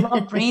whiteboarding. I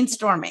love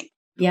brainstorming.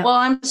 Well,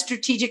 I'm a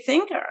strategic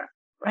thinker,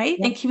 right?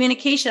 And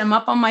communication. I'm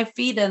up on my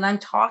feet and I'm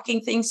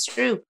talking things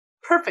through.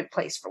 Perfect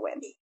place for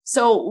Wendy.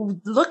 So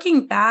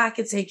looking back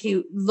and say,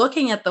 okay,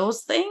 looking at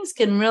those things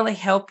can really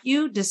help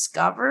you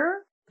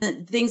discover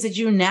the things that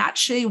you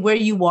naturally, where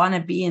you want to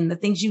be and the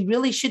things you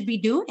really should be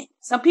doing.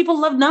 Some people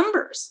love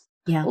numbers,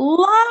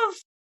 love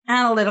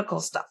analytical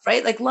stuff,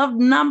 right? Like love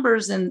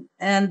numbers and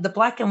the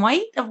black and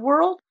white of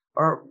world,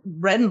 or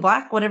red and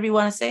black, whatever you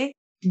want to say.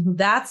 Mm-hmm.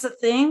 That's the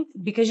thing,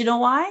 because you know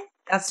why?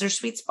 That's their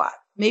sweet spot.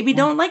 Maybe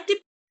don't like to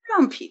be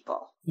around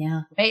people.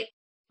 Yeah. Right.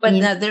 But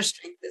their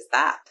strength is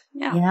that.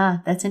 Yeah. Yeah.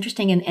 That's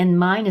interesting. And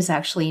mine is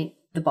actually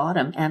the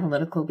bottom,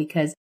 analytical,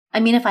 because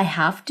if I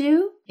have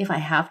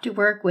to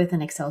work with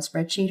an Excel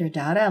spreadsheet or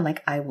data,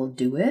 like I will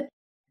do it.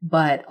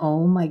 But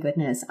oh my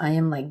goodness, I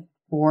am like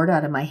bored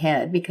out of my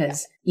head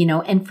because,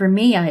 and for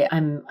me,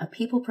 I'm a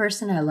people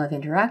person. I love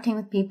interacting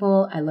with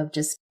people. I love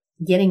just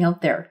getting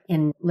out there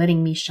and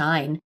letting me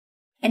shine.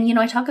 And,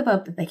 I talk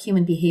about the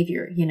human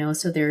behavior,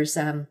 so there's,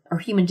 or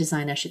human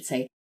design, I should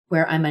say,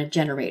 where I'm a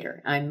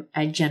generator.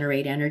 I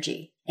generate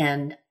energy,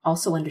 and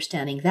also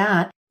understanding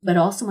that, but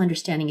also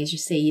understanding, as you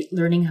say,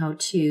 learning how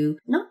to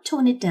not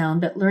tone it down,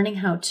 but learning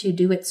how to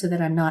do it so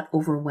that I'm not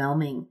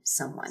overwhelming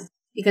someone.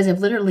 Because I've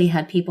literally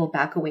had people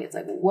back away. It's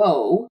like,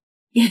 whoa,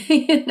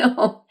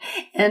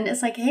 and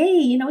it's like,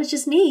 hey, it's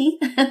just me.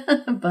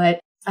 But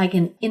I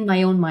can, in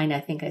my own mind, I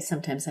think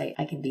sometimes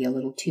I can be a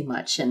little too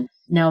much. And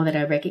now that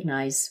I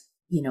recognize,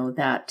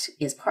 that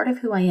is part of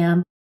who I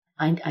am,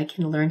 I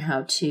can learn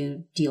how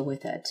to deal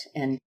with it.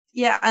 And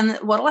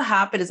what will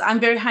happen is I'm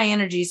very high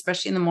energy,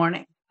 especially in the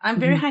morning. I'm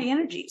very high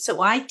energy.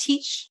 So I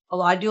teach a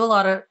lot. I do a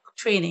lot of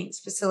trainings,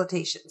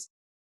 facilitations.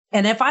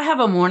 And if I have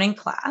a morning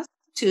class,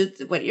 to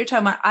what you're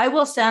talking about, I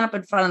will stand up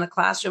in front of the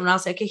classroom and I'll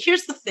say, okay,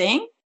 here's the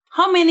thing.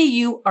 How many of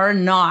you are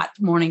not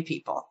morning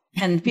people?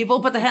 And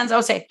people put their hands,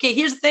 I'll say, okay,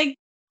 here's the thing.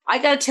 I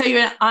got to tell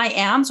you, I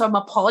am. So I'm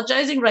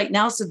apologizing right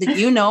now so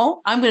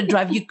that I'm going to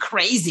drive you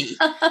crazy,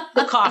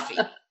 the coffee.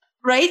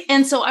 Right.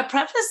 And so I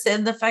preface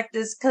it. The fact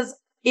is, because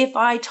if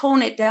I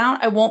tone it down,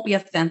 I won't be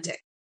authentic.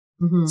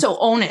 Mm-hmm. So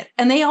own it.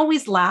 And they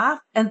always laugh.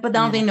 But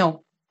now they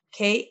know.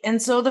 Okay.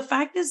 And so the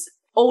fact is,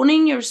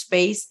 owning your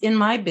space in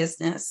my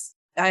business,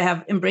 I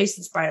have embraced,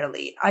 inspire,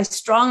 lead. I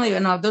strongly,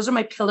 and those are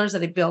my pillars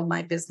that I build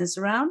my business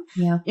around.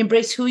 Yeah.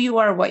 Embrace who you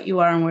are, what you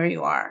are, and where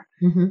you are.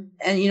 Mm-hmm.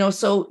 And,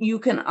 so you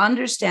can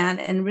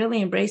understand and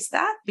really embrace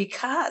that,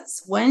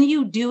 because when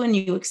you do and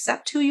you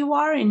accept who you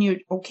are and you're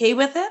okay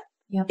with it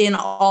in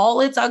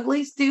all its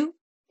uglies too,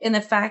 and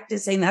the fact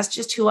is saying that's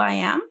just who I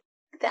am,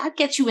 that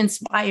gets you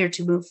inspired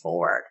to move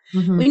forward.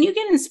 Mm-hmm. When you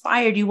get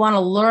inspired, you want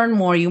to learn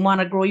more, you want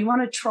to grow, you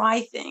want to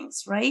try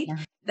things, right? Yeah.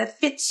 That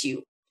fits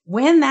you.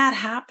 When that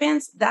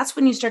happens, that's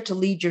when you start to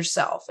lead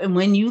yourself. And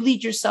when you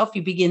lead yourself,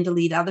 you begin to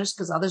lead others,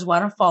 because others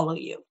want to follow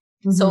you.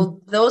 Mm-hmm.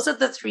 So those are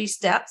the 3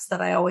 steps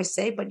that I always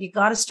say, but you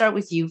got to start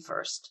with you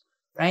first,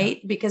 right?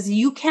 Because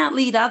you can't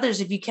lead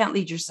others if you can't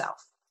lead yourself.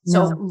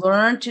 So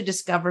learn to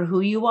discover who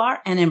you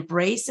are and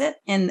embrace it.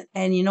 And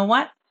you know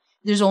what?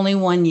 There's only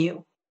one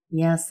you.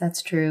 Yes,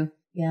 that's true.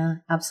 Yeah,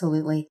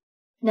 absolutely.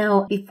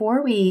 Now,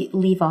 before we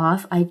leave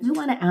off, I do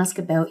want to ask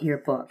about your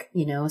book,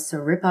 so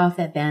rip off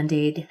that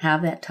Band-Aid,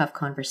 have that tough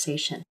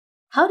conversation.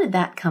 How did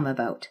that come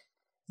about?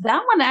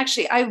 That one,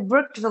 actually, I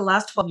worked for the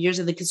last 12 years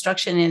in the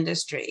construction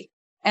industry,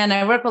 and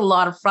I worked with a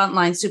lot of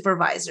frontline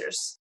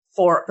supervisors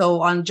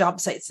on job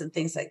sites and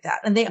things like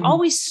that. And they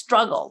always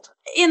struggled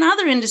in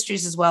other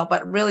industries as well,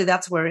 but really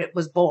that's where it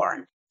was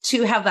born,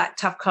 to have that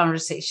tough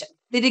conversation.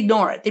 They'd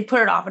ignore it. They'd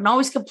put it off and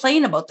always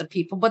complain about the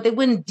people, but they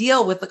wouldn't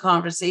deal with the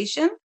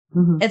conversation.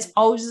 It's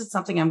always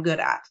something I'm good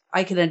at.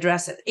 I can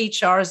address it.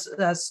 HR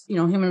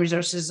human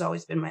resources has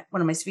always been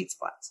one of my sweet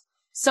spots.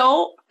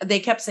 So they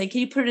kept saying, can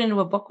you put it into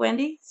a book,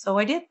 Wendy? So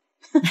I did.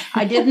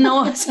 I didn't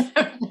know.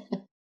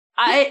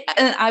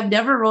 I've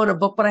never wrote a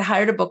book, but I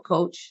hired a book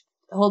coach,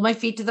 hold my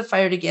feet to the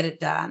fire to get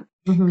it done,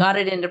 got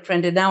it into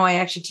print. And now I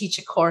actually teach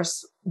a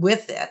course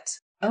with it.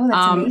 Oh,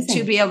 that's amazing.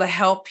 To be able to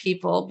help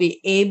people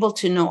be able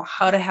to know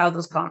how to have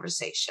those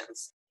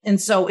conversations. And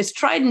so it's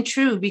tried and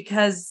true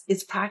because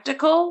it's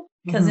practical.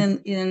 Because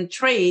in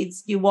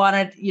trades, you want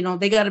it,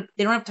 they don't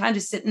have time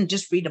to sit and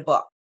just read a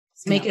book.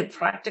 Make it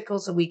practical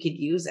so we could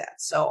use it.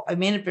 So I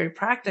made it very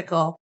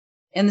practical.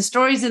 And the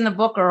stories in the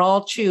book are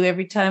all true.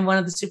 Every time one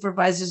of the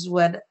supervisors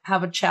would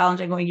have a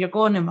challenge, I'm going, you're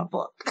going in my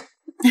book.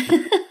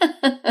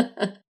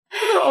 They're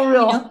all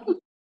real.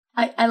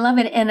 I love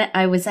it. And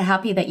I was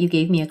happy that you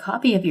gave me a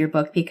copy of your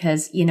book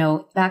because,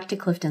 back to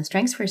Clifton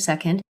Strengths for a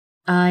second,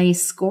 I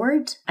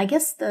scored, I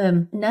guess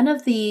none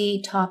of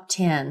the top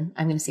 10,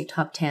 I'm going to say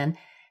top 10,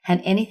 had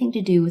anything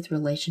to do with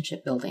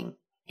relationship building.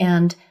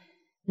 And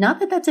not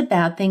that that's a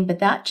bad thing, but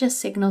that just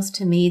signals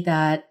to me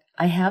that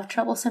I have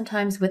trouble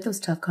sometimes with those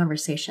tough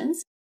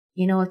conversations.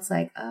 It's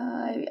like,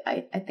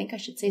 I think I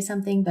should say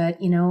something, but,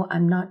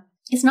 I'm not,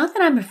 it's not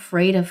that I'm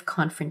afraid of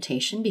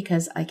confrontation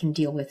because I can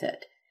deal with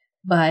it,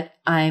 but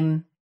I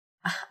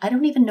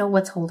don't even know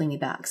what's holding me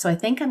back. So I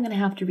think I'm going to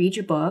have to read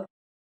your book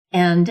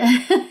and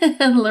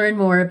learn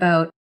more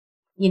about,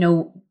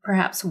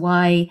 perhaps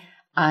why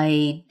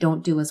I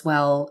don't do as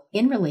well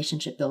in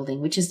relationship building,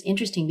 which is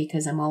interesting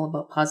because I'm all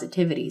about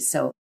positivity.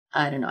 So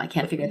I don't know. I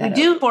can't figure that out.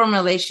 You do form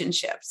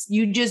relationships.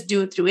 You just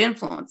do it through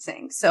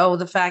influencing. So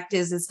the fact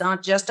is, it's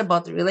not just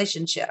about the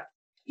relationship.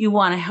 You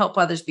want to help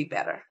others be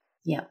better.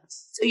 Yeah.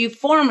 So you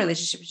form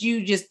relationships.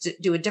 You just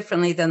do it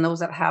differently than those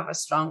that have a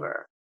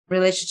stronger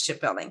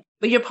relationship building.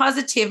 But your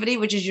positivity,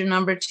 which is your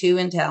number 2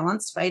 in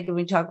talents, right? When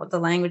we talk about the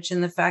language,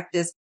 and the fact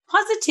is,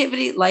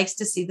 positivity likes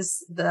to see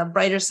the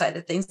brighter side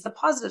of things, the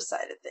positive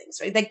side of things,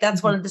 right? Like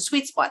that's one of the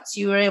sweet spots.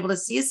 You are able to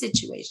see a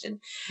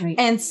situation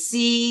and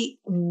see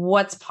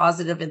what's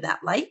positive in that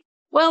light.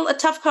 Well, a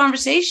tough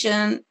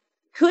conversation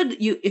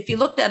if you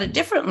looked at it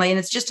differently and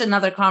it's just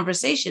another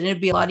conversation, it'd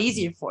be a lot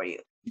easier for you.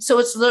 So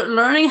it's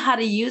learning how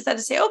to use that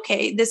to say,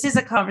 okay, this is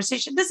a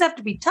conversation. This have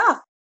to be tough.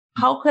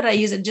 How could I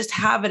use it? Just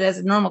have it as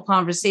a normal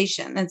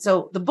conversation. And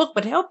so the book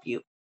would help you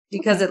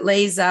because it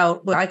lays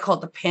out what I call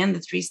the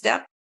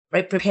 3-step.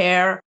 Right?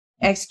 Prepare,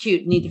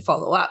 execute, need to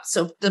follow up.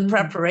 So the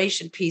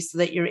preparation piece so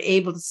that you're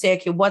able to say,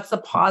 okay, what's the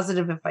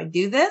positive if I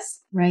do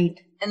this?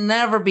 Right. And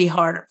never be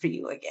harder for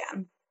you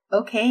again.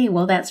 Okay.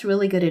 Well, that's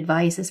really good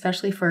advice,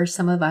 especially for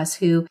some of us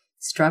who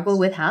struggle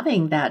with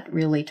having that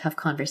really tough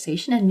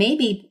conversation. And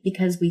maybe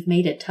because we've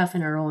made it tough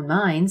in our own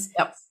minds,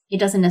 it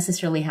doesn't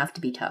necessarily have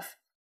to be tough.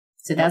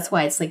 So that's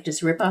why it's like,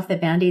 just rip off the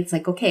Band-Aid. It's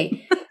like,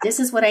 okay, this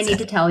is what I need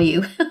to tell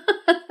you.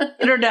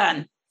 Get her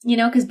done.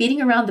 Because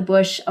beating around the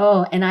bush,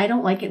 and I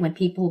don't like it when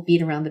people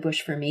beat around the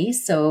bush for me.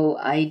 So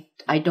I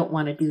don't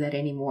want to do that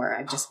anymore.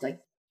 I just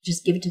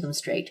give it to them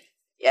straight.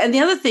 And the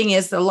other thing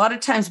is that a lot of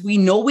times we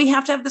know we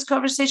have to have this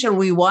conversation or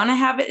we want to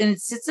have it and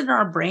it sits in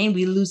our brain.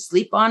 We lose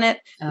sleep on it.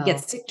 We get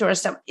sick to our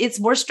stomach. It's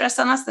more stress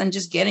on us than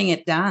just getting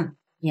it done.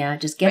 Yeah,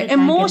 just get it done.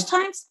 And most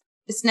times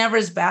it's never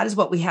as bad as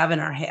what we have in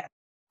our head.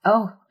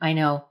 Oh, I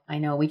know.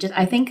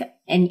 I think,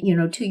 and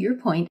to your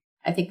point,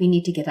 I think we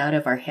need to get out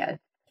of our head.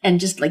 And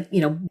just get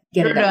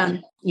it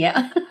done.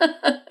 Yeah.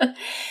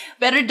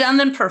 Better done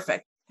than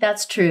perfect.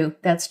 That's true.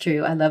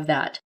 I love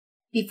that.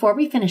 Before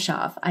we finish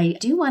off, I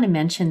do want to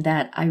mention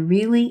that I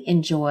really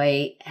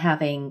enjoy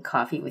having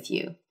coffee with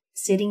you,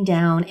 sitting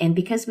down. And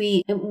because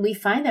we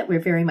find that we're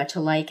very much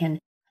alike, and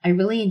I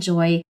really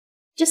enjoy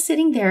just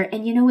sitting there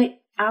and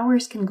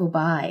hours can go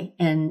by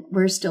and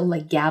we're still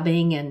like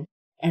gabbing and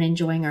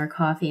enjoying our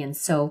coffee. And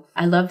so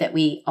I love that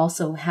we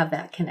also have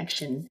that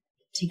connection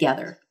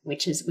together,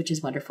 which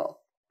is wonderful.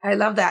 I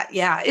love that.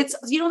 Yeah. It's,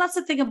 that's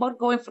the thing about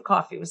going for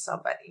coffee with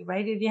somebody,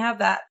 right? If you have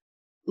that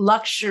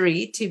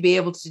luxury to be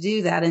able to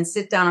do that and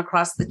sit down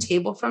across the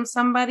table from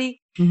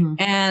somebody.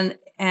 And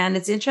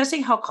it's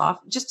interesting how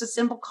just a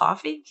simple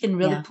coffee can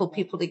really pull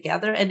people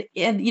together. And,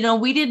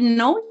 we didn't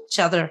know each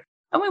other.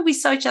 I mean, we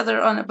saw each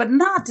other on it, but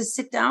not to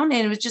sit down.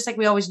 And it was just like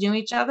we always knew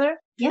each other.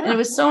 Yeah. And it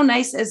was so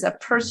nice as a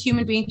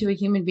human being to a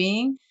human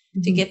being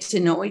to get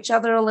to know each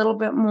other a little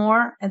bit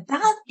more. And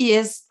that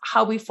is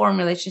how we form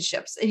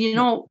relationships.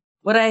 And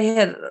what I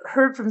had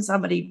heard from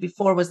somebody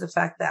before was the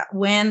fact that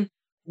when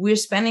we're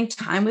spending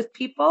time with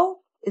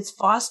people, it's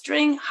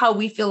fostering how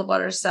we feel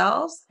about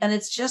ourselves. And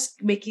it's just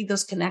making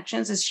those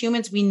connections. As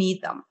humans, we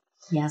need them.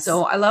 Yes.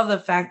 So I love the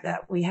fact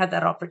that we had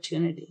that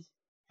opportunity.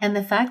 And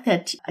the fact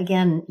that,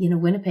 again,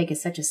 Winnipeg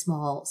is such a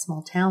small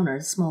town or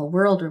a small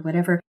world or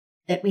whatever,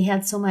 that we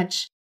had so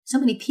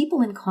many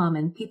people in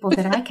common, people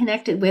that I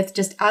connected with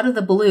just out of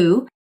the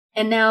blue.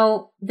 And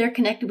now they're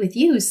connected with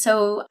you.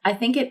 So I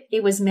think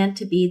it was meant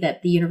to be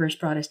that the universe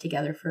brought us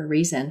together for a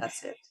reason.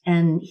 That's it.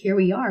 And here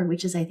we are,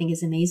 which I think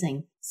is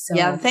amazing. So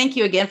yeah, thank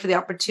you again for the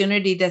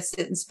opportunity to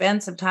sit and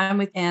spend some time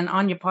with and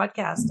on your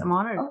podcast. I'm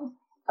honored.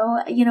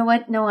 Oh, you know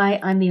what? No,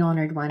 I'm the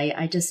honored one.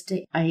 I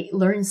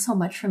learn so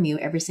much from you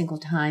every single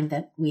time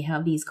that we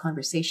have these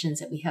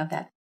conversations, that we have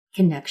that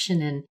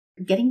connection and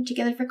getting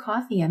together for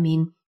coffee. I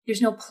mean,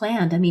 there's no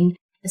plan. I mean,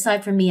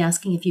 aside from me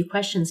asking a few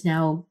questions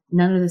now,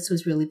 none of this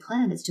was really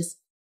planned. It's just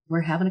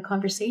we're having a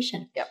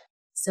conversation. Yep.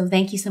 So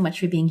thank you so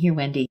much for being here,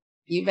 Wendy.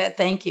 You bet.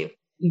 Thank you.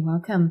 You're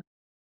welcome.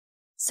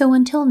 So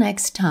until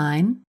next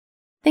time,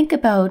 think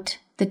about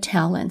the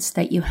talents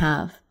that you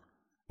have.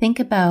 Think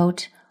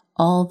about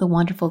all the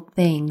wonderful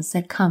things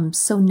that come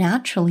so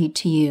naturally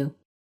to you.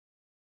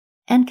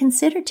 And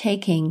consider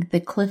taking the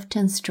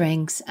Clifton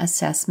Strengths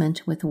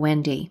Assessment with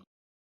Wendy.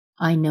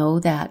 I know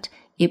that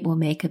it will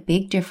make a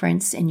big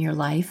difference in your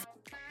life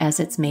as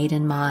it's made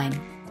in mine.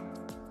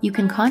 You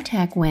can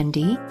contact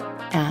Wendy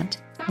at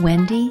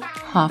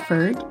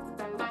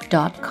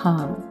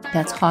wendyhofford.com.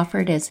 That's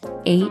Hofford as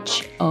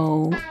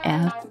HOFFORD,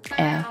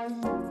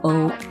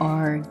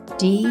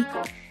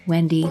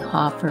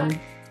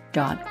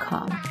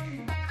 wendyhofford.com.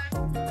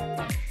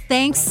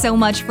 Thanks so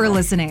much for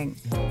listening.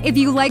 If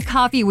you like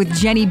Coffee with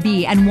Jenny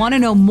B and want to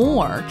know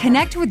more,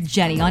 connect with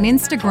Jenny on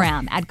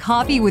Instagram at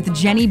Coffee with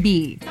Jenny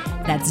B.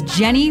 That's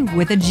Jenny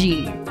with a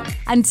G.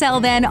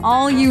 Until then,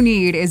 all you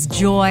need is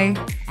joy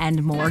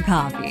and more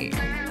coffee.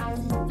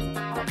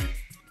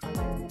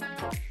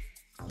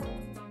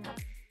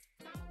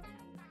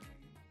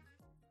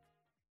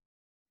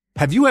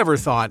 Have you ever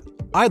thought,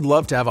 I'd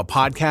love to have a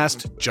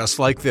podcast just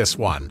like this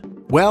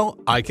one? Well,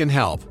 I can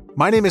help.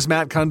 My name is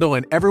Matt Kundle,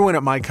 and everyone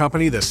at my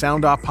company, the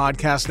Sound Off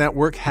Podcast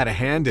Network, had a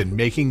hand in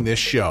making this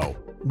show.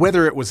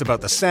 Whether it was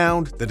about the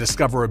sound, the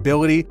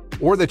discoverability,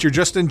 or that you're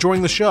just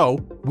enjoying the show,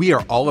 we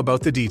are all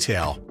about the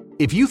detail.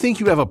 If you think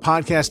you have a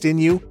podcast in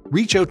you,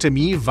 reach out to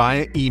me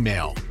via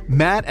email,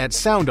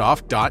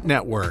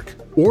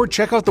 matt@soundoff.network, or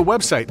check out the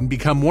website and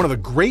become one of the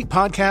great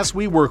podcasts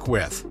we work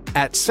with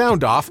at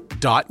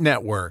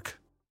soundoff.network.